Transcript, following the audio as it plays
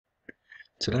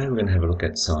Today we're going to have a look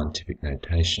at scientific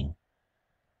notation.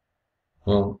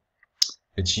 Well,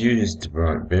 it's used to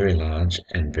write very large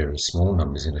and very small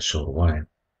numbers in a shorter way.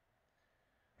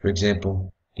 For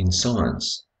example, in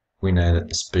science, we know that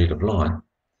the speed of light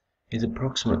is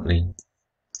approximately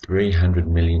 300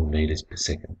 million meters per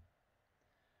second.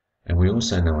 And we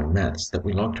also know in maths that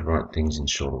we like to write things in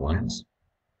shorter ways.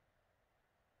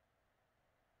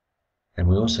 And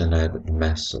we also know that the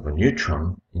mass of a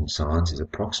neutron in science is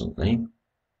approximately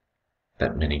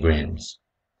that many grams,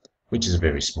 which is a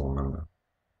very small number.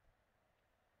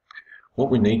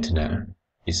 What we need to know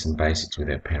is some basics with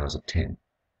our powers of 10.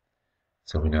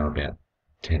 So we know about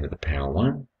 10 to the power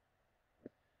 1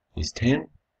 is 10.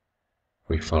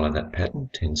 We follow that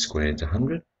pattern, 10 squared is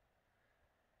 100.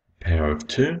 Power of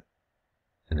 2,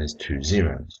 and there's 2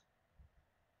 zeros.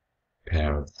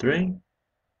 Power of 3,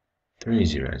 3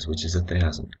 zeros, which is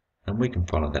 1,000. And we can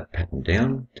follow that pattern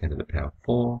down, 10 to the power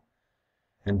 4,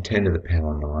 and 10 to the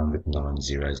power 9 with 9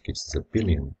 zeros gives us 1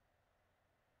 billion.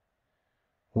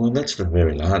 Well, that's for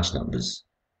very large numbers,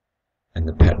 and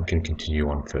the pattern can continue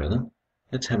on further.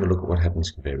 Let's have a look at what happens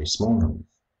for very small numbers.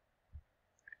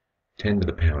 10 to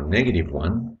the power negative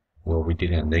 1, well, we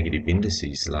did our negative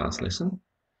indices last lesson,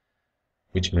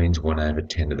 which means 1 over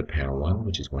 10 to the power 1,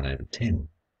 which is 1 over 10.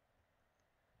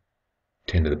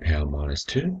 10 to the power minus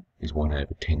 2 is 1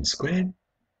 over 10 squared,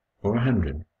 or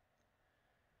 100.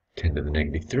 10 to the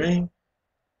negative 3,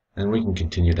 and we can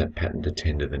continue that pattern to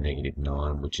 10 to the negative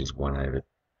 9, which is 1 over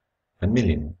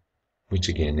 1,000,000, which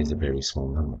again is a very small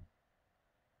number.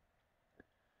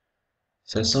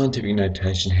 So scientific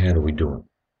notation, how do we do it?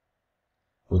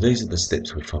 Well, these are the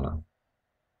steps we follow.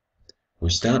 We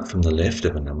start from the left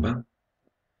of a number,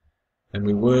 and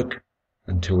we work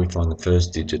until we find the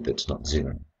first digit that's not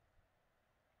 0.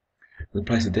 We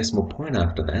place a decimal point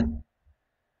after that,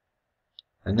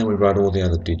 and then we write all the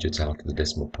other digits after the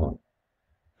decimal point.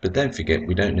 But don't forget,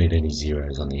 we don't need any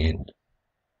zeros on the end.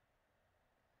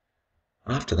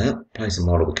 After that, place a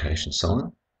multiplication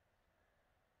sign,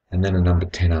 and then a number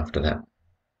 10 after that.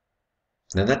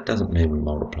 Now that doesn't mean we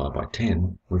multiply by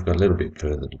 10, we've got a little bit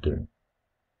further to do.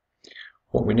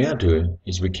 What we now do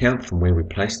is we count from where we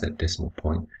placed that decimal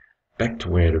point back to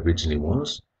where it originally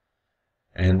was,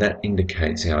 and that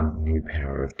indicates our new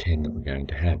power of 10 that we're going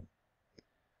to have.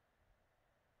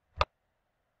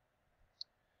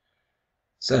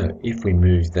 So if we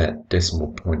move that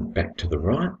decimal point back to the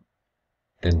right,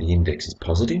 then the index is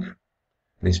positive.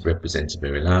 This represents a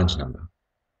very large number.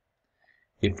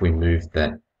 If we move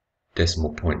that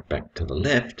decimal point back to the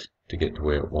left to get to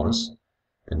where it was,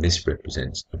 then this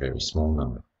represents a very small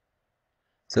number.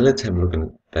 So let's have a look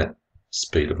at that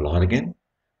speed of light again,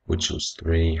 which was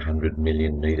 300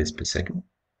 million meters per second.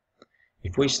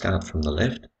 If we start from the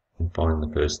left and find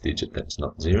the first digit that's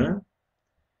not 0,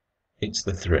 it's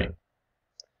the 3.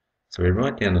 So we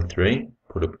write down the 3,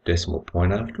 put a decimal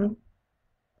point after it,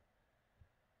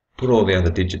 put all the other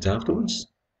digits afterwards,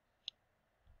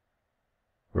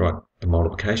 write the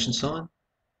multiplication sign,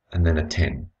 and then a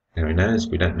 10. Now we notice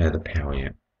we don't know the power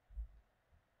yet.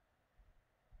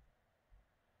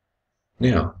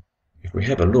 Now, if we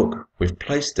have a look, we've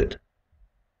placed it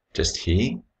just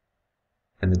here,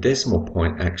 and the decimal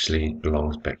point actually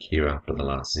belongs back here after the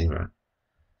last 0.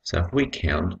 So if we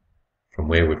count from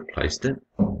where we've placed it,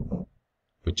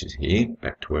 which is here,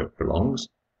 back to where it belongs,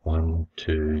 1,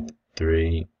 2,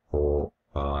 3, 4,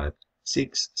 5,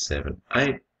 6, 7,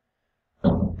 8,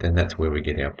 then that's where we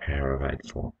get our power of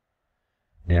 8 from.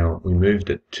 Now we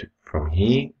moved it from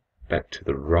here back to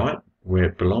the right where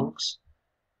it belongs,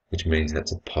 which means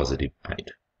that's a positive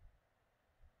 8.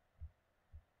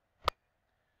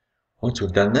 Once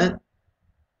we've done that,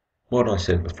 what I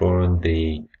said before in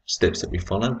the steps that we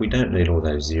follow, we don't need all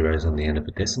those zeros on the end of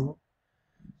a decimal.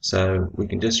 So we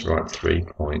can just write 3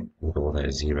 point with all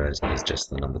those zeros as just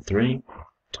the number 3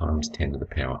 times 10 to the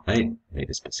power 8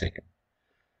 meters per second.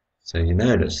 So you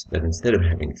notice that instead of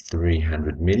having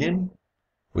 300 million,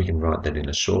 we can write that in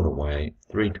a shorter way,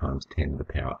 3 times 10 to the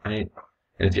power 8.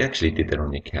 And if you actually did that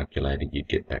on your calculator, you'd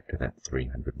get back to that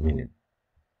 300 million.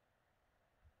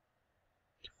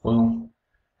 Well,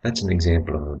 that's an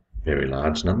example of a very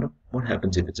large number. What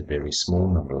happens if it's a very small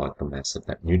number, like the mass of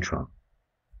that neutron?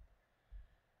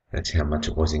 That's how much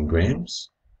it was in grams.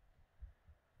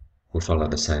 We'll follow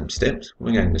the same steps.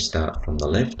 We're going to start from the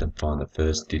left and find the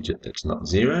first digit that's not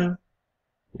 0,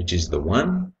 which is the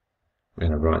 1. We're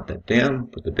going to write that down,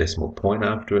 put the decimal point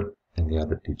after it, and the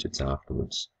other digits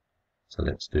afterwards. So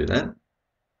let's do that.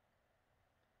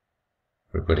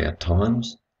 We've got our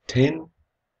times, 10,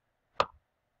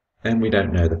 and we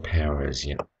don't know the power as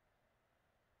yet.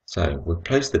 So we've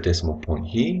placed the decimal point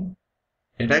here,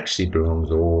 it actually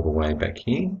belongs all the way back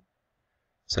here.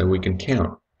 So we can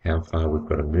count how far we've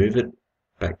got to move it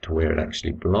back to where it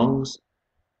actually belongs.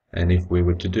 And if we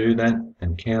were to do that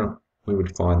and count, we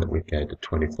would find that we'd go to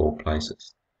 24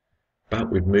 places.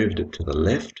 But we've moved it to the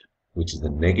left, which is the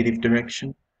negative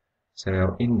direction. So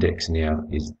our index now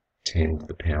is 10 to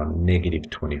the power negative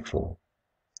 24.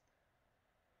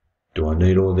 Do I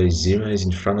need all these zeros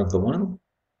in front of the 1?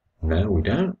 No, we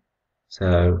don't.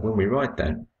 So when we write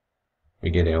that, we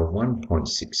get our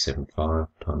 1.675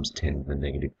 times 10 to the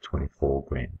negative 24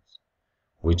 grams,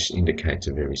 which indicates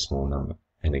a very small number.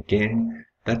 And again,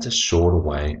 that's a shorter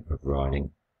way of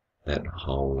writing that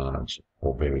whole large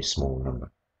or very small number.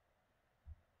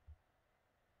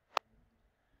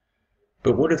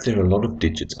 But what if there are a lot of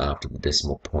digits after the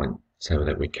decimal point so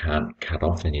that we can't cut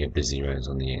off any of the zeros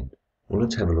on the end? Well,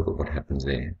 let's have a look at what happens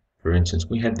there. For instance,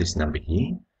 we have this number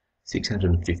here,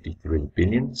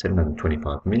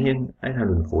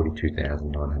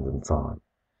 653,725,842,905.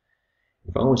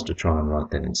 If I was to try and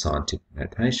write that in scientific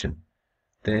notation,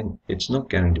 then it's not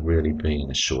going to really be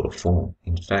in a shorter form.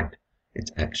 In fact,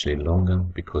 it's actually longer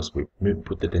because we've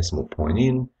put the decimal point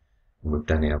in and we've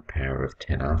done our power of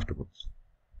 10 afterwards.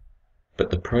 But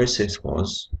the process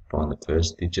was, find the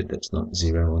first digit that's not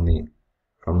 0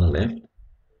 from the left,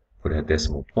 put our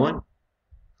decimal point,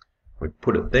 we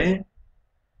put it there,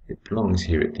 it belongs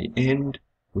here at the end,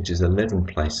 which is 11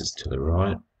 places to the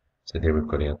right, so there we've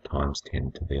got our times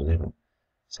 10 to the 11.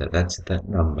 So that's that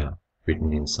number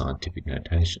written in scientific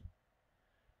notation,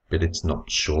 but it's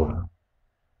not shorter.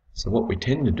 So what we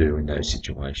tend to do in those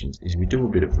situations is we do a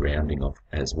bit of rounding off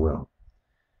as well.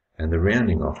 And the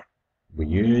rounding off we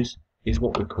use is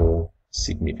what we call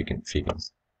significant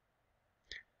figures.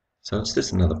 So it's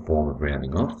just another form of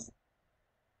rounding off.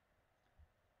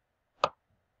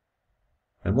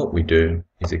 And what we do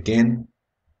is, again,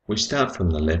 we start from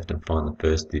the left and find the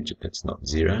first digit that's not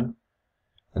 0,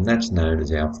 and that's known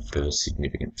as our first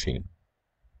significant figure.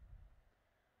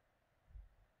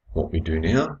 What we do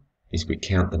now is we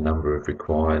count the number of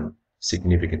required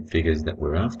significant figures that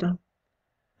we're after,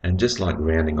 and just like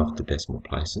rounding off to decimal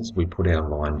places, we put our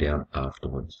line down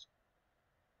afterwards.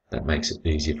 That makes it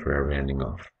easier for our rounding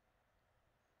off.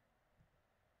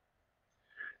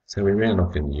 So we round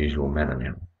off in the usual manner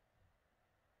now.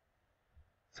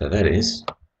 So that is,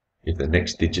 if the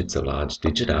next digit's a large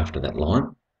digit after that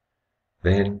line,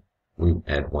 then we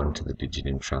add 1 to the digit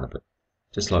in front of it,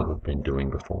 just like we've been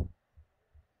doing before.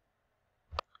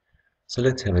 So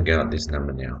let's have a go at this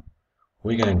number now.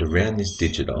 We're going to round this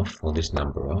digit off, or this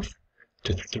number off,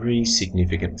 to 3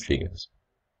 significant figures.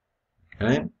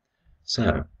 Okay,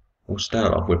 so we'll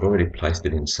start off, we've already placed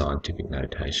it in scientific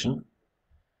notation.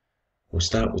 We'll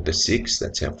start with the 6,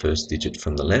 that's our first digit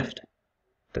from the left.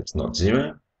 That's not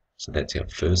 0, so that's our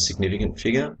first significant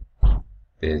figure.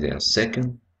 There's our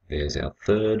second, there's our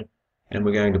third, and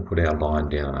we're going to put our line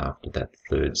down after that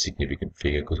third significant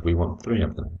figure because we want 3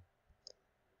 of them.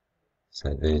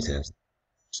 So there's our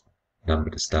number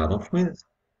to start off with,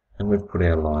 and we've put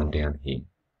our line down here.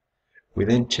 We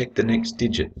then check the next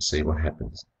digit and see what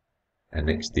happens. Our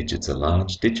next digit's a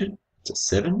large digit, it's a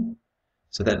 7,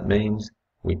 so that means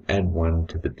we add 1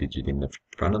 to the digit in the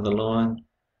front of the line,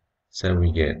 so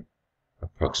we get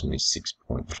approximately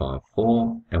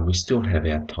 6.54, and we still have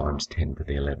our times 10 to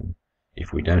the 11.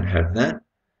 If we don't have that,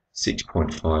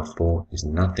 6.54 is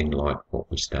nothing like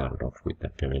what we started off with,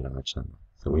 that very large number.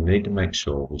 So we need to make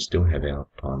sure we still have our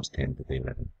times 10 to the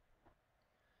 11.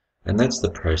 And that's the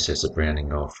process of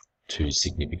rounding off to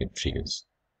significant figures.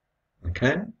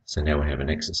 Okay, so now we have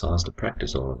an exercise to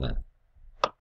practice all of that.